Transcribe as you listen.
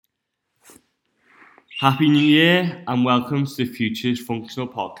Happy New Year and welcome to the Futures Functional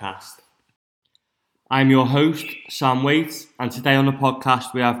Podcast. I'm your host, Sam Waite, and today on the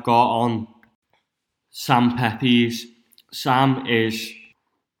podcast we have got on Sam Pepys. Sam is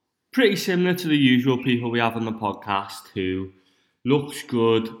pretty similar to the usual people we have on the podcast who looks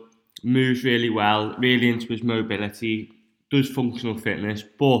good, moves really well, really into his mobility, does functional fitness,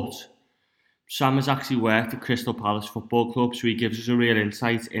 but Sam has actually worked at Crystal Palace Football Club, so he gives us a real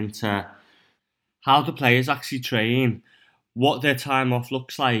insight into how the players actually train, what their time off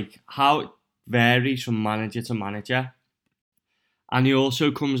looks like, how it varies from manager to manager. And he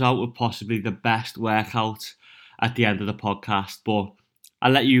also comes out with possibly the best workout at the end of the podcast, but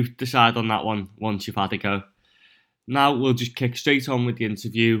I'll let you decide on that one once you've had a go. Now we'll just kick straight on with the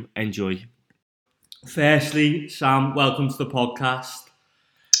interview. Enjoy. Firstly, Sam, welcome to the podcast.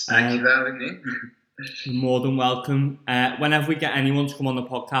 Thank you for having me. You're more than welcome. Whenever we get anyone to come on the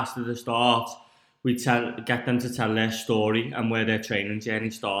podcast at the start, we get them to tell their story and where their training journey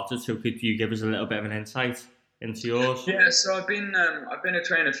started. So could you give us a little bit of an insight into yours? Yeah, so I've been a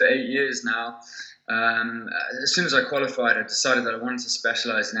trainer for 8 years now. As soon as I qualified, I decided that I wanted to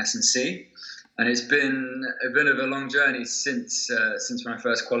specialise in S&C, and it's been a bit of a long journey since when I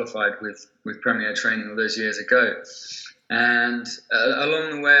first qualified with Premier Training all those years ago. And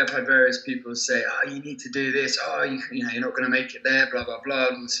along the way, I've had various people say, "Oh, you need to do this. Oh, you're not going to make it there." Blah blah blah,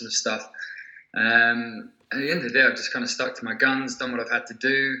 all this sort of stuff. And at the end of the day, I've just kind of stuck to my guns, done what I've had to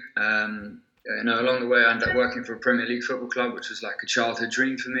do. Along the way, I ended up working for a Premier League football club, which was like a childhood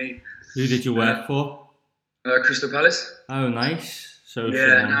dream for me. Who did you work for? Crystal Palace. Oh, nice. So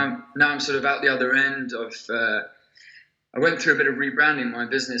yeah, now I'm sort of out the other end of. I went through a bit of rebranding my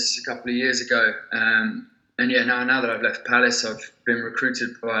business a couple of years ago. Now that I've left Palace, I've been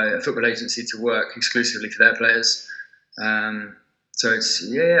recruited by a football agency to work exclusively for their players. So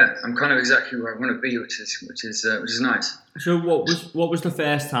I'm kind of exactly where I want to be, which is nice. So what was the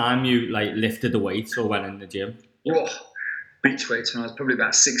first time you lifted the weights or went in the gym? Oh, beach weights when I was probably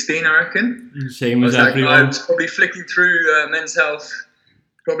about 16, I reckon. Same as everyone. I was probably flicking through Men's Health,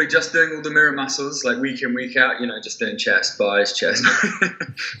 probably just doing all the mirror muscles week in, week out. Just doing chest, bis, chest.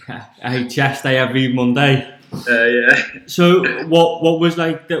 Chest day every Monday. Yeah. So what was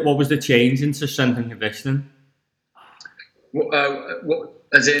the change into strength and conditioning? What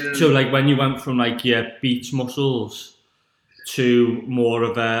as in? So when you went from your beach muscles to more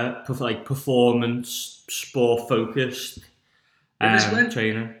of a performance sport focused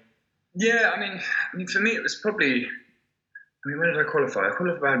trainer. Yeah, I mean for me it was probably. When did I qualify? I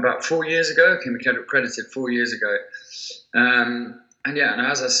qualified about 4 years ago. I came accredited 4 years ago. And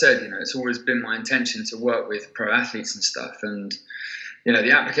as I said, it's always been my intention to work with pro athletes and stuff. And,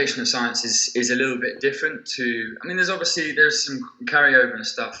 the application of science is a little bit different to, there's some carryover and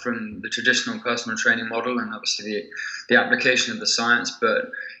stuff from the traditional personal training model and obviously the application of the science.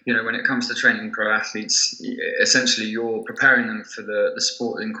 But, when it comes to training pro athletes, essentially you're preparing them for the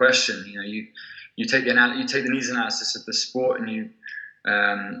sport in question. You take the needs analysis of the sport and you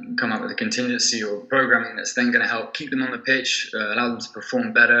come up with a contingency or programming that's then going to help keep them on the pitch, allow them to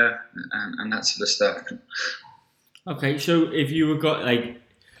perform better, and that sort of stuff. Okay, so if you were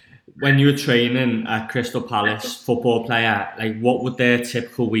when you were training at Crystal Palace football player, what would their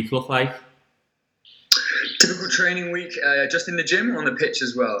typical week look like? Typical training week, just in the gym or on the pitch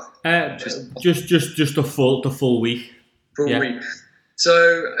as well? Just the full week. Full week.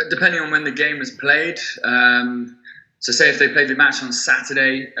 So depending on when the game was played, so say if they played the match on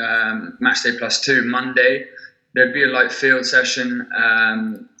Saturday, match day +2, Monday, there'd be a light field session.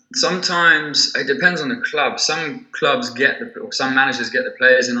 Sometimes it depends on the club. Some clubs some managers get the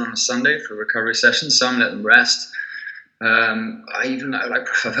players in on a Sunday for a recovery session. Some let them rest. I even know,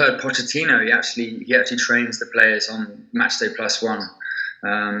 I've heard Pochettino. He actually trains the players on match day +1.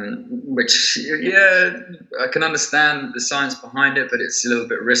 Which I can understand the science behind it, but it's a little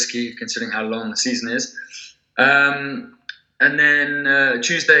bit risky considering how long the season is. And then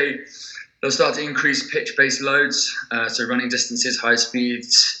Tuesday they'll start to increase pitch-based loads, so running distances, high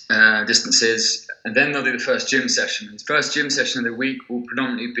speeds distances, and then they'll do the first gym session. The first gym session of the week will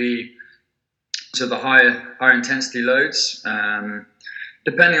predominantly be the higher intensity loads,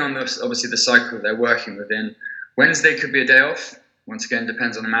 depending on obviously the cycle they're working within. Wednesday could be a day off. Once again,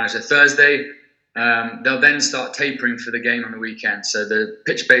 depends on the manager. Thursday, they'll then start tapering for the game on the weekend. So the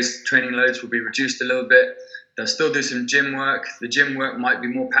pitch-based training loads will be reduced a little bit. They'll still do some gym work. The gym work might be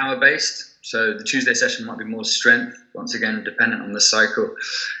more power-based. So the Tuesday session might be more strength. Once again, dependent on the cycle.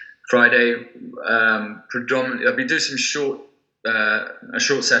 Friday, predominantly, I'll be doing some a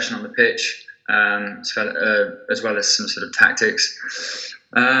short session on the pitch, as well as some sort of tactics.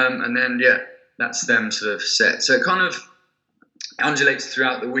 And then, that's them sort of set. So it kind of undulates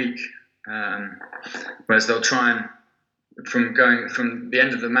throughout the week, whereas they'll try and from the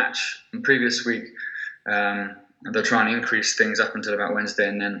end of the match the previous week, they'll try and increase things up until about Wednesday,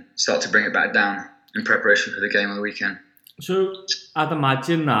 and then start to bring it back down in preparation for the game on the weekend. So I'd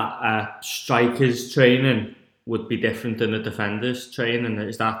imagine that strikers training would be different than the defenders training.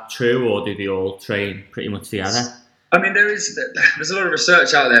 Is that true, or do they all train pretty much together? I mean, there's a lot of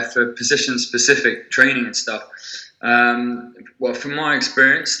research out there for position-specific training and stuff. Well, from my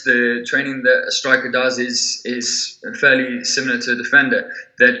experience, the training that a striker does is fairly similar to a defender.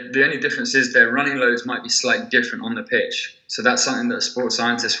 The only difference is their running loads might be slightly different on the pitch. So that's something that a sports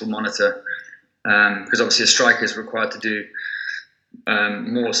scientist will monitor, because obviously a striker is required to do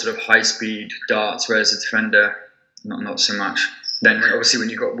more sort of high-speed darts, whereas a defender, not so much. Then obviously when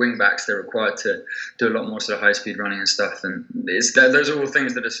you've got wing backs, they're required to do a lot more sort of high-speed running and stuff. And those are all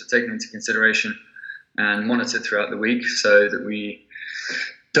things that are taken into consideration and monitored throughout the week, so that we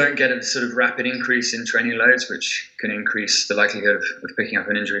don't get a sort of rapid increase in training loads, which can increase the likelihood of picking up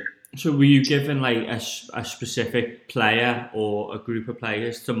an injury. So were you given like a specific player or a group of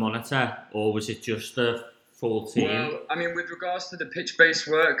players to monitor, or was it just the full team? Well, I mean, with regards to the pitch-based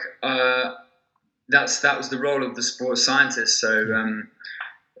work, that was the role of the sports scientist. So,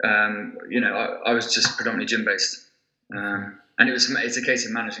 I was just predominantly gym-based. And it's a case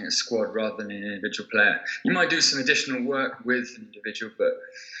of managing a squad rather than an individual player. You might do some additional work with an individual, but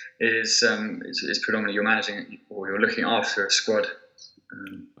it's predominantly you're managing it, or you're looking after a squad.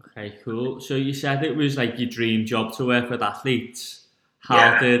 Okay, cool. So you said it was like your dream job to work with athletes.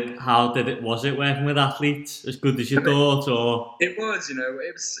 Was it working with athletes as good as you thought, or? It was,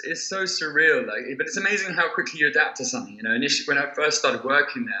 it's so surreal. But it's amazing how quickly you adapt to something. Initially when I first started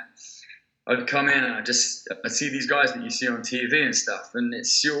working there, I'd come in and I'd see these guys that you see on TV and stuff, and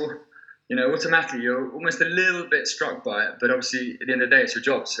it's automatically you're almost a little bit struck by it. But obviously at the end of the day, it's your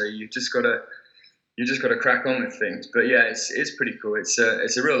job, so you just gotta crack on with things. But yeah, it's pretty cool. It's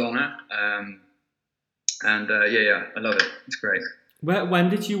a real honour, I love it. It's great. When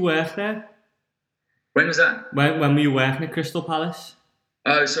did you work there? When was that? When were you working at Crystal Palace?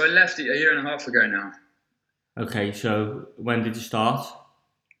 Oh, so I left a year and a half ago now. Okay, so when did you start?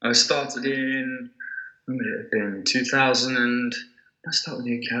 I started when would it have been? 2000 I started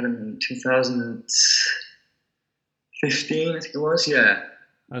the academy in 2015, I think it was, yeah.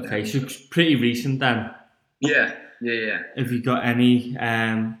 Okay, so it's pretty recent then. Yeah. Have you got any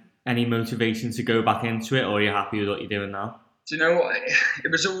motivation to go back into it, or are you happy with what you're doing now? Do you know what? It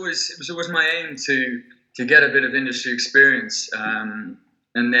was always my aim to get a bit of industry experience, and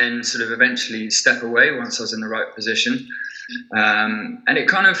then sort of eventually step away once I was in the right position. And it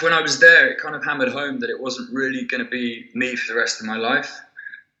kind of, when I was there, it kind of hammered home that it wasn't really going to be me for the rest of my life.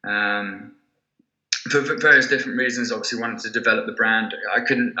 For various different reasons, obviously wanted to develop the brand. I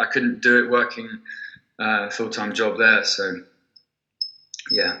couldn't do it working full-time job there. So,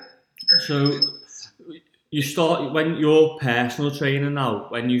 yeah. So you start when you're personal trainer now.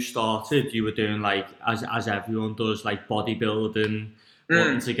 When you started, you were doing like as everyone does, like bodybuilding,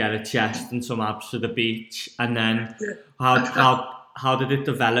 wanting to get a chest and some abs for the beach, and then how did it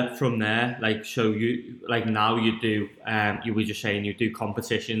develop from there? Like, so you now you do you were just saying you do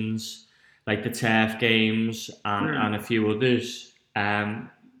competitions like the turf games and a few others.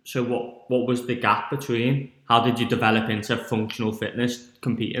 So what was the gap between? How did you develop into functional fitness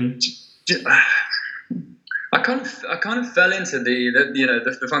competing? I kind of fell into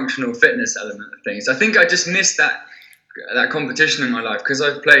the functional fitness element of things. I think I just missed that competition in my life, because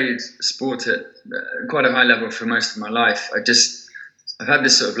I've played sport at quite a high level for most of my life. I've had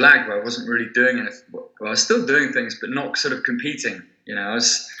this sort of lag where I wasn't really doing anything. Well, I was still doing things, but not sort of competing.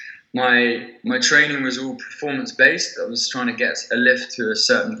 My training was all performance based. I was trying to get a lift to a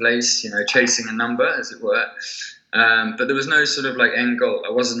certain place, chasing a number, as it were. But there was no sort of like end goal.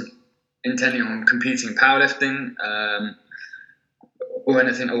 I wasn't intending on competing in powerlifting or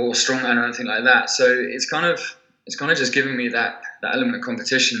anything, or strongman or anything like that. So it's kind of just given me that element of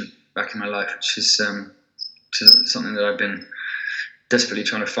competition back in my life, which is something that I've been desperately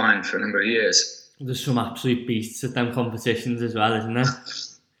trying to find for a number of years. There's some absolute beasts at them competitions as well, isn't there?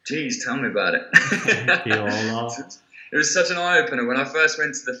 Jeez, tell me about it. They all are. It was such an eye-opener. When I first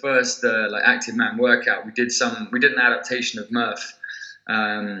went to the first active man workout, we did an adaptation of Murph.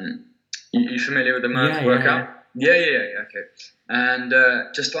 You familiar with the Murph workout? Yeah. Okay. And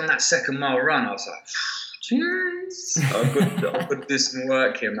just on that second mile run, I was like, jeez, I've got to do some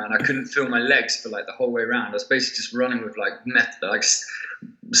work here, man. I couldn't feel my legs for like the whole way around. I was basically just running with like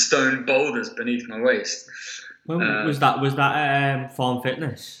stone boulders beneath my waist. When was that Farm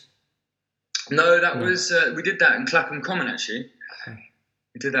Fitness? No, that was we did that in Clapham Common actually.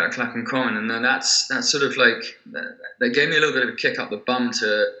 We did that at Clapham Common, and then that's sort of like that gave me a little bit of a kick up the bum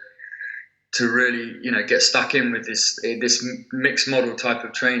to really get stuck in with this mixed model type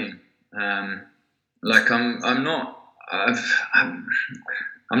of training. Like I'm not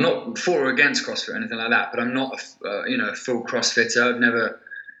for or against CrossFit or anything like that, but I'm not a full CrossFitter. I've never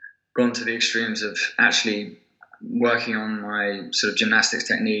gone to the extremes of actually working on my sort of gymnastics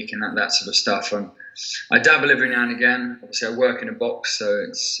technique and that sort of stuff. I dabble every now and again. Obviously, I work in a box, so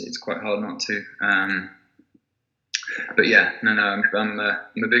it's quite hard not to. But yeah, I'm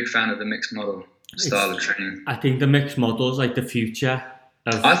a big fan of the mixed model style of training. I think the mixed model is like the future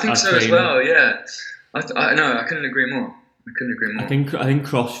of I think so training. as well. Yeah, I couldn't agree more. I think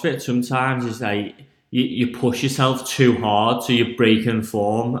CrossFit sometimes is like you push yourself too hard, so you're breaking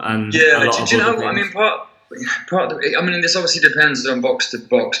form. And yeah, do you know what I mean? Part of this obviously depends on box to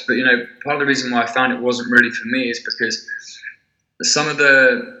box, but part of the reason why I found it wasn't really for me is because some of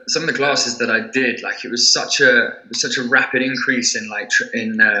the classes that I did, like it was such a rapid increase in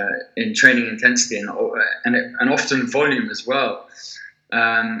in training intensity and often volume as well,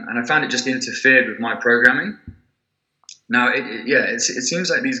 and I found it just interfered with my programming. Now, it seems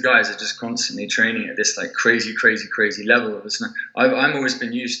like these guys are just constantly training at this like crazy level. I've always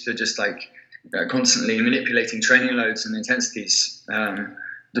been used to just like constantly manipulating training loads and intensities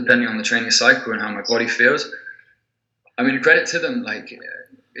depending on the training cycle and how my body feels. I mean, credit to them,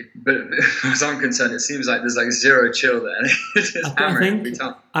 but as far as I'm concerned, it seems like there's like zero chill there. It's just hammering every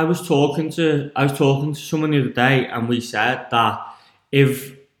time. I was talking to someone the other day, and we said that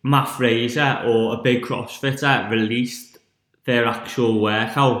if Matt Fraser or a big CrossFitter released their actual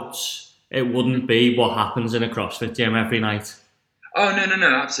workouts, it wouldn't be what happens in a CrossFit gym every night. Oh no,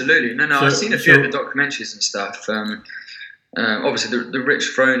 absolutely no. So, I've seen a few of the documentaries and stuff. Obviously, the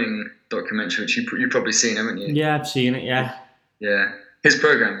Rich Froning documentary, which you've probably seen, haven't you? Yeah, I've seen it. Yeah. His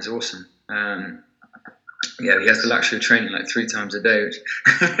program is awesome. He has the luxury of training like 3 times a day.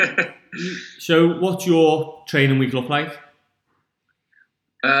 So, what's your training week look like?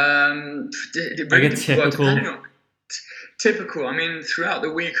 Like a typical. Typical. I mean, throughout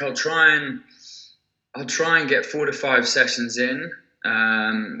the week, I'll try and get 4 to 5 sessions in.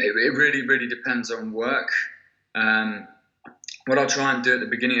 It really depends on work. What I'll try and do at the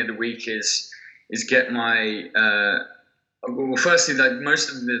beginning of the week is get my firstly, like most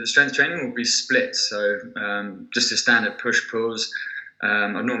of the strength training will be split. So just a standard push pulls. I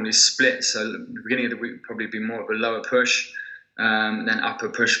normally split. So the beginning of the week will probably be more of a lower push, then upper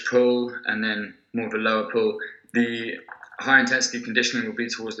push pull, and then more of a lower pull. The high intensity conditioning will be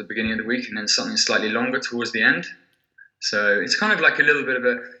towards the beginning of the week, and then something slightly longer towards the end. So it's kind of like a little bit of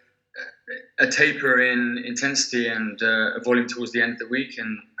a taper in intensity and a volume towards the end of the week,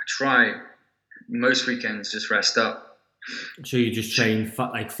 and I try most weekends just rest up. So you just train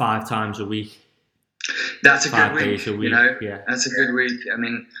like 5 times a week? That's a good week. 5 days a week, yeah. That's a good week. I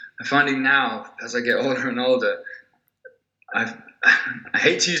mean, I'm finding now, as I get older and older, I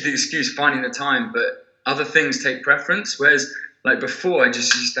hate to use the excuse finding the time, but other things take preference, whereas like before I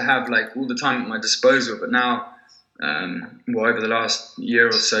just used to have like all the time at my disposal, but now over the last year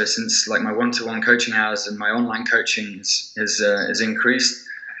or so, since like my one-to-one coaching hours and my online coaching has increased,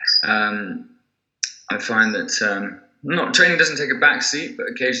 I find that training doesn't take a back seat, but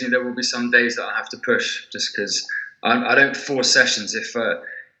occasionally there will be some days that I have to push just because I don't force sessions. If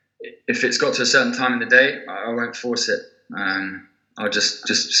it's got to a certain time in the day, I won't force it. I'll just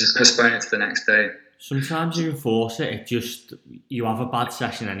postpone it to the next day. Sometimes you force it, you have a bad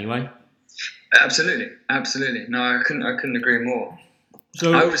session anyway. Absolutely. No, I couldn't agree more.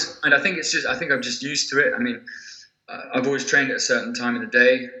 So I think I'm just used to it. I mean, I've always trained at a certain time of the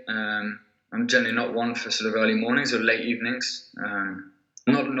day. I'm generally not one for sort of early mornings or late evenings. I'm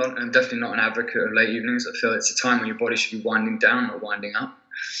definitely not an advocate of late evenings. I feel it's a time when your body should be winding down, not winding up.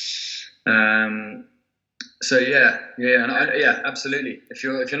 So absolutely. If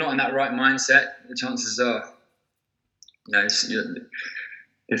you're not in that right mindset, the chances are, the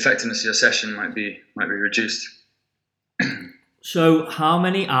effectiveness of your session might be reduced. So, how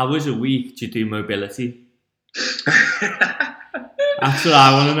many hours a week do you do mobility? That's what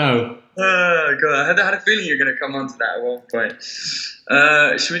I want to know. Oh god, I had a feeling you were going to come on to that at one point.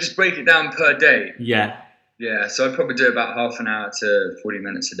 Should we just break it down per day? Yeah. Yeah. So I'd probably do about half an hour to 40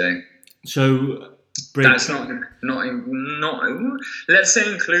 minutes a day. So. That's not. Let's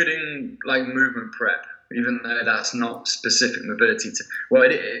say including like movement prep, even though that's not specific mobility.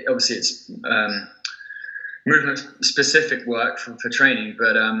 Obviously it's movement specific work for training,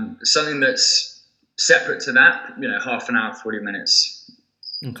 but something that's separate to that. Half an hour, 40 minutes.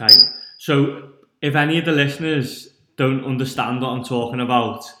 Okay. So if any of the listeners don't understand what I'm talking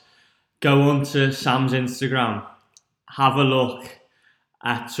about, go onto Sam's Instagram, have a look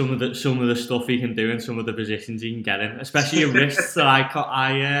at some of the stuff he can do and some of the positions he can get in, especially your wrists that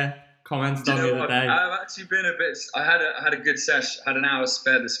I commented on the other day. I've actually been a bit. I had a good session. I had an hour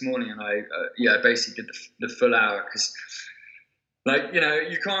spare this morning, and I basically did the full hour because, like,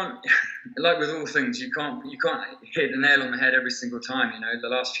 you can't, like with all things, you can't hit the nail on the head every single time. The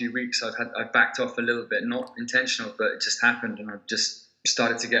last few weeks I've backed off a little bit, not intentional, but it just happened, and I've just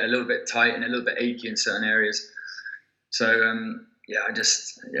started to get a little bit tight and a little bit achy in certain areas. So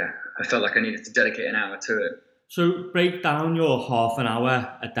I felt like I needed to dedicate an hour to it. So break down your half an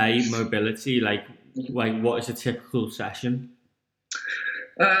hour a day mobility. Like what is a typical session?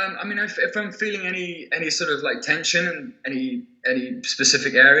 If I'm feeling any sort of like tension in any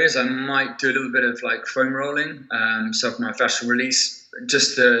specific areas, I might do a little bit of like foam rolling, self-myofascial release,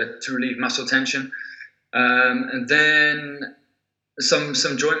 just to relieve muscle tension, and then some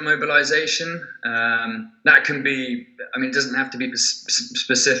joint mobilization. That can be, it doesn't have to be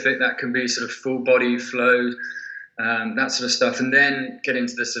specific. That can be sort of full body flow, that sort of stuff, and then get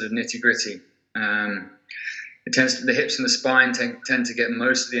into the sort of nitty gritty. The hips and the spine tend to get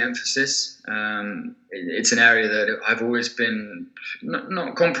most of the emphasis. It's an area that I've always been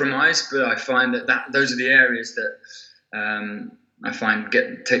not compromised, but I find that those are the areas that I find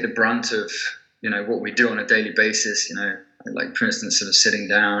take the brunt of what we do on a daily basis. Like for instance, sort of sitting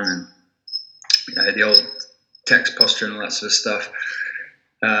down and the old text posture and all that sort of stuff.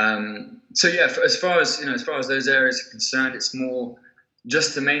 As far as those areas are concerned, it's more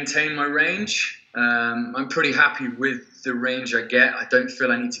just to maintain my range. I'm pretty happy with the range I get. I don't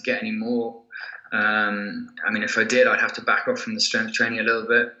feel I need to get any more. If I did, I'd have to back off from the strength training a little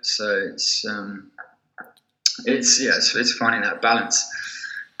bit. So it's finding that balance.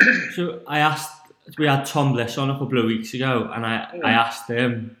 So we had Tom Bliss on a couple of weeks ago, and I asked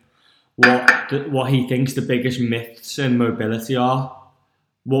him what he thinks the biggest myths in mobility are.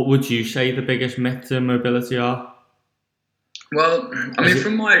 What would you say the biggest myths in mobility are? Well,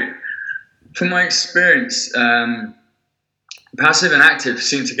 from my experience, passive and active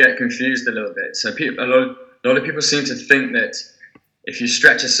seem to get confused a little bit. So a lot of people seem to think that if you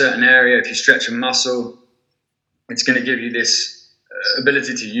stretch a certain area, if you stretch a muscle, it's going to give you this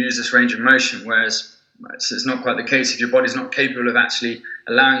ability to use this range of motion, whereas it's not quite the case. If your body's not capable of actually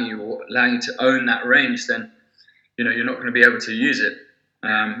allowing you to own that range, then you're not going to be able to use it.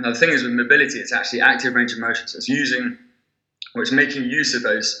 Now the thing is with mobility, it's actually active range of motion. So it's making use of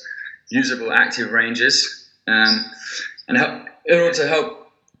those usable active ranges, and in order to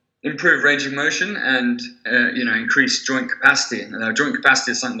help improve range of motion and increase joint capacity. And joint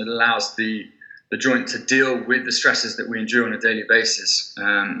capacity is something that allows the joint to deal with the stresses that we endure on a daily basis.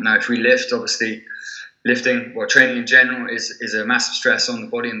 Now, if we lift, obviously, training in general is a massive stress on the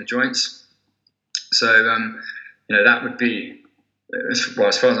body and the joints. So, that would be, as far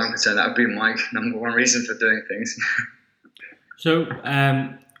as I'm concerned, that would be my number one reason for doing things. So,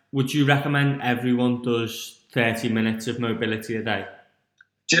 would you recommend everyone does 30 minutes of mobility a day?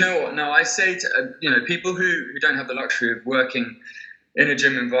 Do you know what? No, I say to people who don't have the luxury of working in a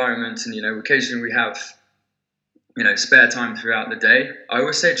gym environment, and occasionally we have spare time throughout the day, I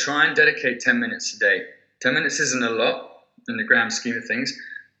always say try and dedicate 10 minutes a day. 10 minutes isn't a lot in the grand scheme of things.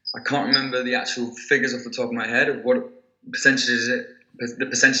 I can't remember the actual figures off the top of my head of what percentage is it, the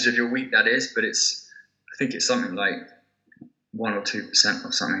percentage of your week that is, but I think it's something like 1 or 2%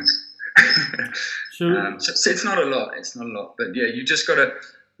 or something. So it's not a lot. It's not a lot, but yeah, you just gotta,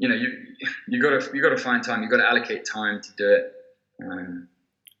 you gotta find time. You gotta allocate time to do it.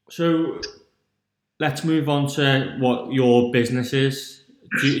 So let's move on to what your business is.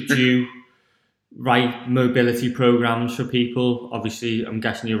 Do you write mobility programs for people? Obviously, I'm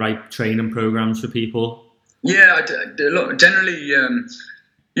guessing you write training programs for people. Yeah, I do a lot. Generally,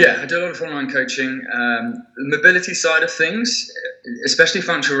 I do a lot of online coaching. The mobility side of things, especially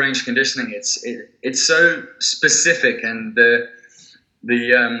functional range conditioning, it's so specific, and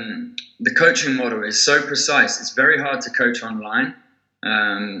the coaching model is so precise. It's very hard to coach online.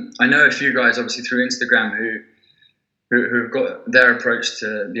 I know a few guys, obviously through Instagram, who've got their approach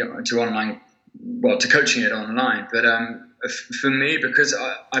to online, to coaching it online. But for me, because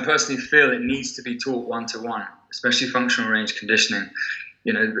I personally feel it needs to be taught one-to-one, especially functional range conditioning.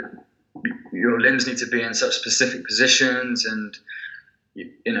 Your limbs need to be in such specific positions, and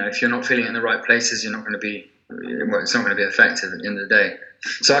if you're not feeling it in the right places, you're not going to be. It's not going to be effective at the end of the day.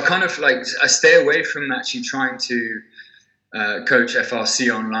 So I stay away from actually trying to coach FRC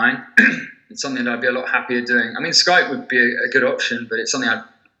online. It's something that I'd be a lot happier doing. I mean, Skype would be a good option, but it's something I'd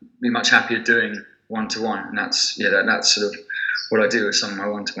be much happier doing one-to-one, and that's sort of what I do with some of my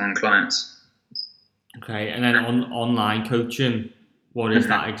one-to-one clients. Okay, and then online coaching, what is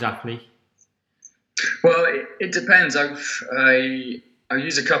that exactly? Well, it depends. I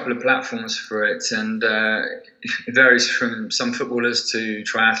use a couple of platforms for it, and it varies from some footballers to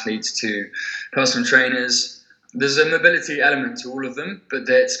triathletes to personal trainers. There's a mobility element to all of them, but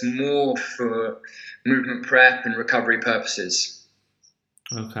it's more for movement prep and recovery purposes.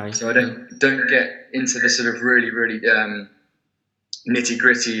 Okay. So I don't get into the sort of really, really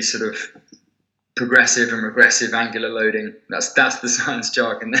nitty-gritty sort of progressive and regressive angular loading. That's the science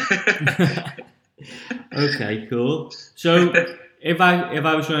jargon. Okay, cool. So if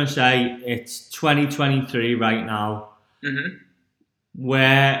I was going to say it's 2023 right now,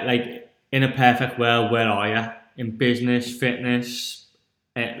 where, like, in a perfect world, where are you in business, fitness,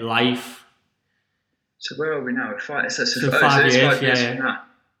 life? So where are we now? 5 years. 5 years, 5 years from now.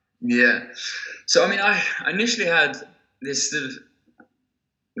 Yeah. So I mean, I initially had this sort of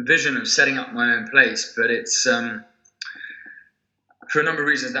vision of setting up my own place, but it's for a number of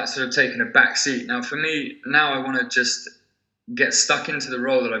reasons that's sort of taken a back seat. Now for me, now I want to just get stuck into the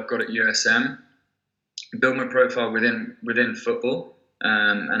role that I've got at USM, build my profile within football,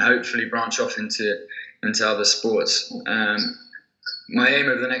 and hopefully branch off into other sports. My aim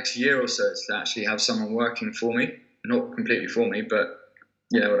over the next year or so is to actually have someone working for me, not completely for me, but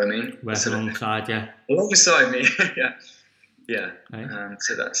you know what I mean. Working alongside you. Alongside me, yeah. Yeah. Okay.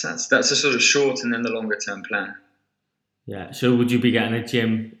 So that's a sort of short and then the longer term plan. Yeah. So would you be getting a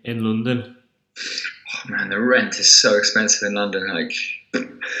gym in London? Oh man, the rent is so expensive in London. Like, that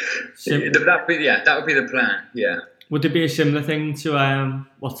would be the plan. Yeah. Would it be a similar thing to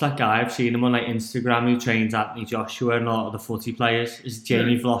what's that guy? I've seen him on like Instagram who trains Anthony Joshua and a lot of the footy players. Is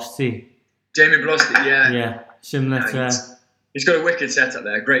Jamie Velocity? Jamie Velocity, yeah. Yeah, similar to. He's got a wicked setup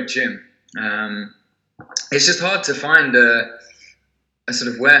there. Great gym. It's just hard to find a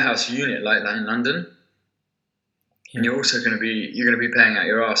sort of warehouse unit like that in London. Yeah. And you're also going to be paying out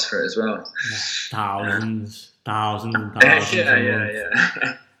your ass for it as well. Yeah, thousands. Yeah.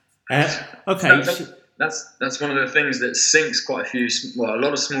 Okay. That's one of the things that sinks quite a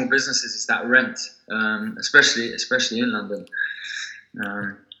lot of small businesses is that rent, especially in London.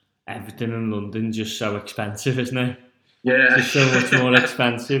 Everything in London just so expensive, isn't it? Yeah, it's just so much more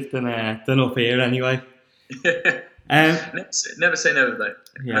expensive than up here anyway. Never say never though.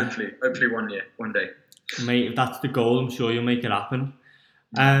 Yeah. Hopefully one day. Mate, if that's the goal, I'm sure you'll make it happen.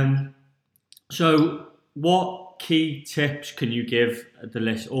 So what key tips can you give the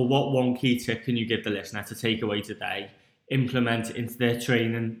listener, or what one key tip can you give the listener to take away today, implement into their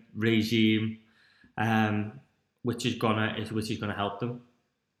training regime, which is gonna help them?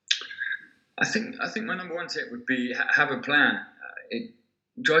 I think my number one tip would be have a plan. It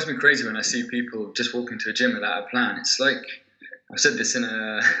drives me crazy when I see people just walk into a gym without a plan. It's like I've said this in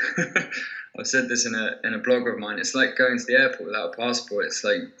a blog of mine. It's like going to the airport without a passport. It's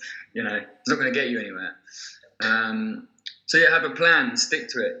like, it's not going to get you anywhere. So yeah, have a plan and stick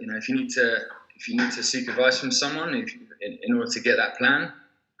to it. If you need to seek advice from someone, in order to get that plan,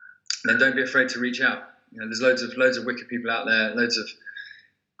 then don't be afraid to reach out. There's loads of wicked people out there, loads of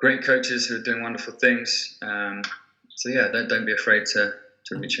great coaches who are doing wonderful things. So yeah, don't be afraid to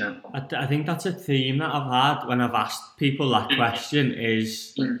reach out. I think that's a theme that I've had when I've asked people that question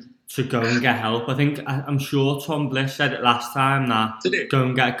is to go and get help. I'm sure Tom Bliss said it last time that go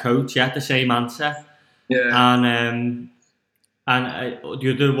and get a coach. Yeah, the same answer. Yeah. And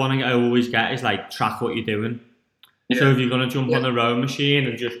the other one I always get is like track what you're doing. Yeah. So if you're going to jump on the rowing machine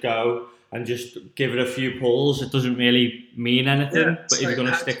and just go and just give it a few pulls, it doesn't really mean anything. Yeah, but if you're going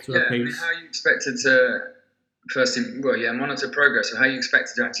to stick to a pace, how are you expected to monitor progress, or how are you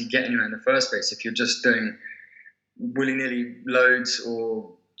expected to actually get anywhere in the first place if you're just doing willy-nilly loads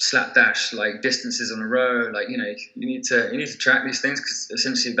or slapdash like distances on a row? Like, you need to track these things, because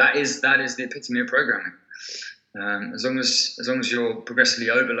essentially that is the epitome of programming. As long as you're progressively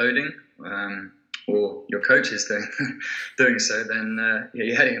overloading, or your coach is doing so, then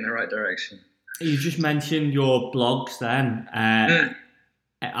you're heading in the right direction. You just mentioned your blogs then.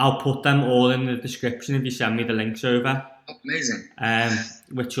 I'll put them all in the description if you send me the links over. Amazing.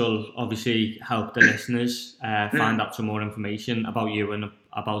 Which will obviously help the listeners find out some more information about you and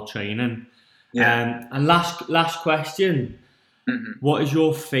about training. Yeah. And last question. Mm-hmm. What is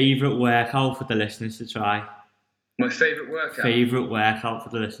your favourite workout for the listeners to try? My favourite workout? Favourite workout for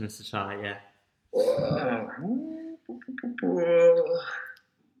the listeners to try, yeah.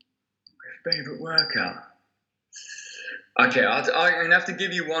 Favourite workout? Okay, I'm going to have to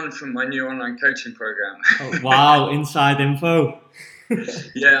give you one from my new online coaching program. Oh, wow, inside info.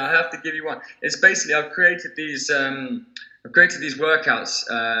 Yeah, I have to give you one. It's basically I've created these workouts.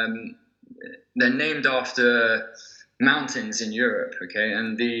 They're named after mountains in Europe. Okay,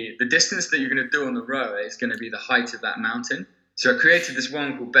 and the distance that you're going to do on the row is going to be the height of that mountain. So I created this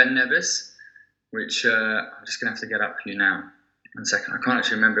one called Ben Nevis, which I'm just going to have to get up for you now. 1 second, I can't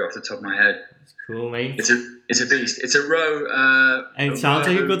actually remember it off the top of my head. It's cool, mate. It's a beast. It's a row. It sounds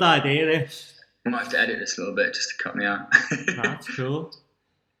like a good idea, this. I might have to edit this a little bit just to cut me out. That's cool.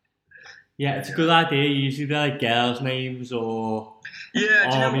 Yeah, it's a good idea. Usually they're like girls' names or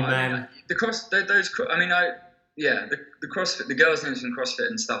army men. The CrossFit, the girls' names from CrossFit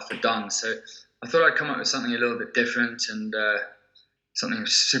and stuff are done. So I thought I'd come up with something a little bit different and something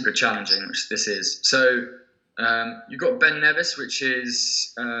super challenging, which this is. So you've got Ben Nevis, which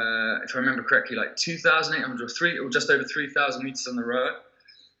is, if I remember correctly, like 2,800 or just over 3,000 meters on the rower.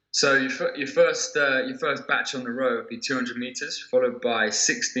 So your first batch on the row would be 200 meters, followed by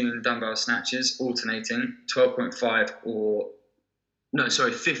 16 dumbbell snatches, alternating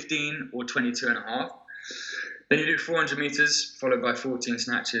 15 or 22 and a half. Then you do 400 meters, followed by 14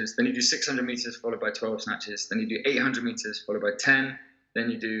 snatches. Then you do 600 meters, followed by 12 snatches. Then you do 800 meters, followed by 10.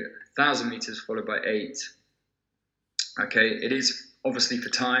 Then you do 1,000 meters, followed by 8. Okay, it is obviously for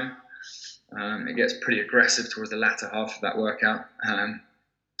time. It gets pretty aggressive towards the latter half of that workout.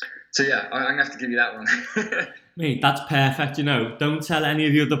 So yeah, I'm going to have to give you that one. Mate, that's perfect, Don't tell any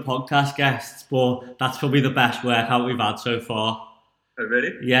of the other podcast guests, but that's probably the best workout we've had so far. Oh,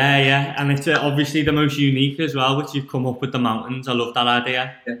 really? Yeah. And it's obviously the most unique as well, which you've come up with the mountains. I love that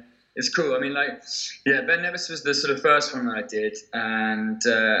idea. Yeah, it's cool. I mean, Ben Nevis was the sort of first one that I did. And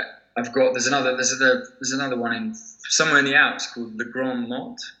there's another one in somewhere in the Alps called the Grand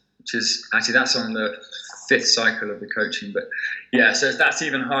Mont, which is actually, that's on the 5th cycle of the coaching, but yeah, so that's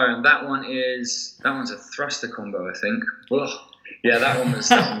even higher, and that one's a thruster combo, I think. Ugh. Yeah, that one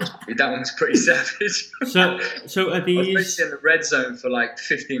was pretty savage. So are these? I was basically in the red zone for like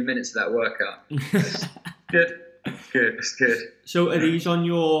 15 minutes of that workout. Good, it's good. So are these on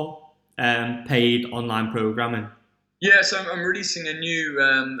your paid online programming? Yeah, so I'm releasing a new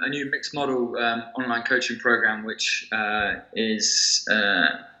mixed model online coaching program, which is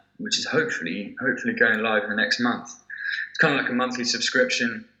hopefully going live in the next month. It's kind of like a monthly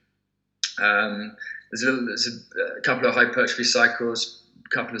subscription. There's a couple of hypertrophy cycles, a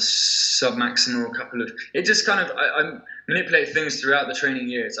couple of sub-maximal, I manipulate things throughout the training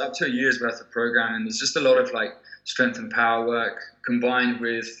year. It's up to a year's worth of programming. There's just a lot of like strength and power work combined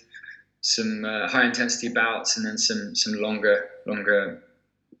with some high intensity bouts and then some longer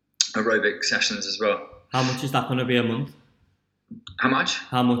aerobic sessions as well. How much is that going to be a month? How much?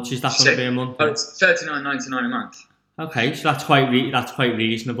 How much is that going to be a month? Oh, it's $39.99 a month. Okay, so that's quite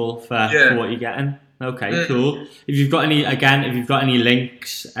reasonable for what you're getting. Okay, cool. If you've got any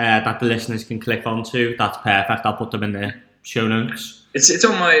links that the listeners can click onto, that's perfect. I'll put them in the show notes. It's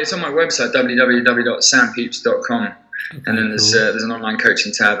on my website, www.sampeeps.com, and then there's an online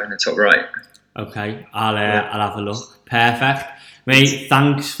coaching tab in the top right. Okay, I'll have a look. Perfect. Mate,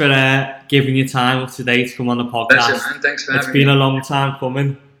 thanks for giving your time up today to come on the podcast. Pleasure, man. Thanks for having me. It's been a long time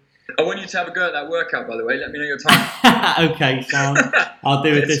coming. I want you to have a go at that workout, by the way. Let me know your time. Okay, Sam. I'll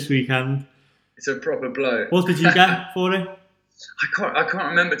do it this weekend. It's a proper blow. What did you get for it? I can't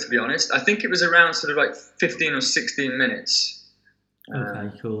remember, to be honest. I think it was around sort of like 15 or 16 minutes.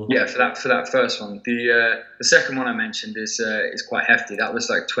 Okay, cool. Yeah, for that first one. The second one I mentioned is quite hefty. That was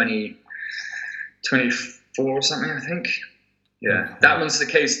like 24 or something, I think. Yeah, okay. That one's the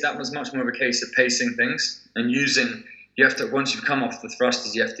case. That was much more of a case of pacing things and using. You have to, once you've come off the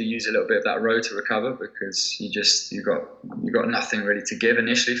thrusters, you have to use a little bit of that row to recover, because you got nothing really to give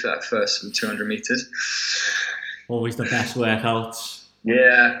initially for that first 200 meters. Always the best workouts.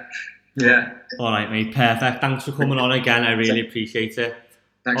 Yeah. All right, mate. Perfect. Thanks for coming on again. I really appreciate it.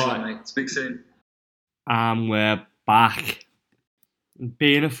 Thanks a lot, mate. Speak soon. And we're back.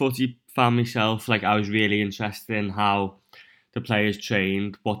 Being a footy fan myself, I was really interested in how the players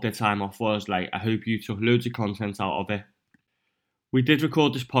trained, what their time off was. I hope you took loads of content out of it. We did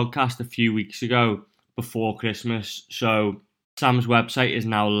record this podcast a few weeks ago before Christmas, so Sam's website is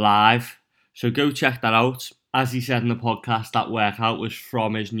now live, so go check that out. As he said in the podcast, that workout was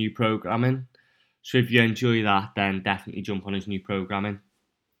from his new programming, so if you enjoy that, then definitely jump on his new programming.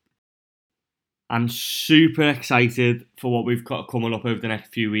 I'm super excited for what we've got coming up over the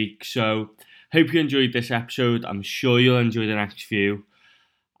next few weeks, so hope you enjoyed this episode. I'm sure you'll enjoy the next few.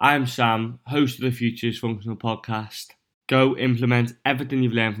 I'm Sam, host of the Futures Functional Podcast. Go implement everything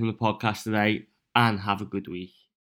you've learned from the podcast today and have a good week.